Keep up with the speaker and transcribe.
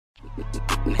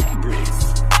RJ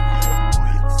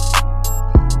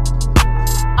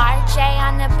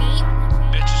on the beat.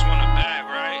 Bitches want a bag,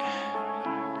 right?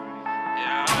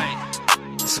 Yeah, alright.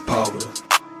 Sepulveda.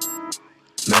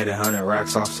 Made 100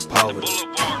 racks off Sepulveda.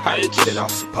 How you get it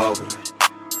off Sepulveda?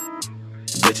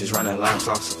 Bitches running laps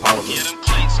off Sepulveda. Get them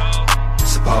cleats, ho.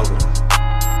 Sepulveda.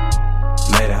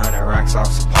 Made 100 racks off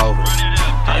Sepulveda.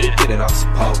 How you get it off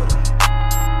Sepulveda?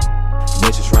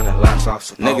 Bitches running laps off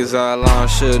Sepulveda. Niggas all along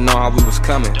should know how we was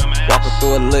coming. Walking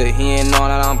through a lick, he ain't know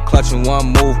that I'm clutching. One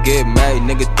move, get made.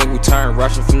 Nigga think we turn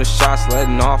rushing from the shots,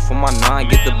 letting off from my 9.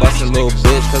 Get the bustin' little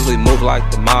bitch, cause we move like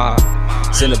the mob.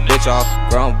 Send a bitch off,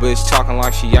 grown bitch talking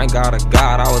like she ain't got a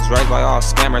god. I was raised by all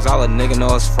scammers, all a nigga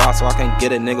know is fraud, so I can't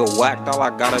get a nigga whacked. All I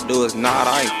gotta do is nod,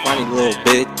 I ain't funny little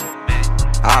bitch.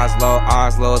 Eyes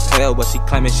low as hell, but she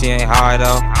claiming she ain't high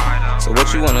though. So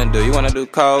what you wanna do? You wanna do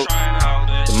coke?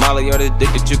 The molly or the dick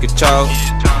that you could choke.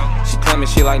 She claiming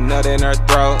she like nut in her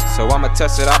throat, so I'ma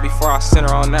test it out before I send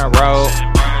her on that road.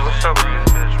 What's up with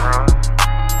this bitch, Ron?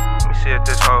 Let me see if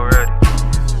this hoe ready.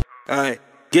 Ay,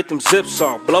 get them zips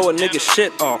off, blow a nigga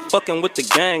shit off. Fucking with the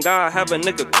gang, I have a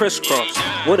nigga crisscross.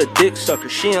 What a dick sucker,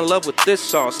 she in love with this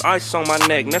sauce. Ice on my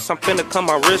neck, next I'm finna cut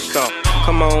my wrist off.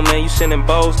 Come on man, you sending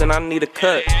bows, then I need a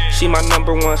cut. She my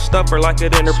 #1 stuffer, like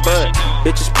it in her butt.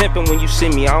 Bitches pimping when you see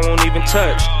me, I won't even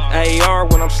touch. AR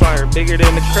when I'm sliding, bigger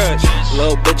than the crutch.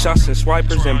 Little bitch, I send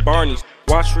swipers and Barneys.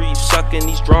 Watch where you suckin',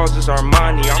 these draws is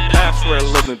Armani. I pass for a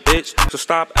living, bitch, so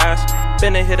stop asking.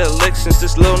 Finna hit a lick since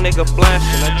this little nigga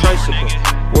flashing. Untraceable.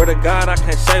 Word to God, I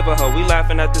can't save a hoe. We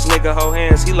laughing at this nigga hoe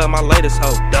hands. He love my latest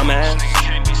hoe, dumbass.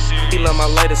 He love my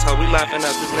latest hoe. We laughing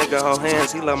at this nigga hoe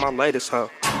hands. He love my latest hoe.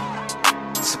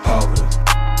 Sepulveda.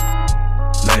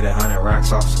 Made 100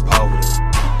 racks off Sepulveda.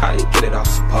 How you get it off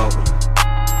Sepulveda?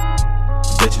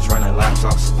 Bitches running laps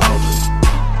off Sepulveda.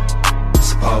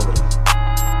 Sepulveda.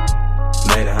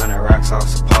 Made 100 racks off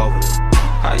Sepulveda.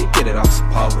 How you get it off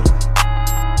Sepulveda?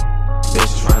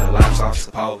 Bitches running laps off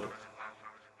Sepulveda.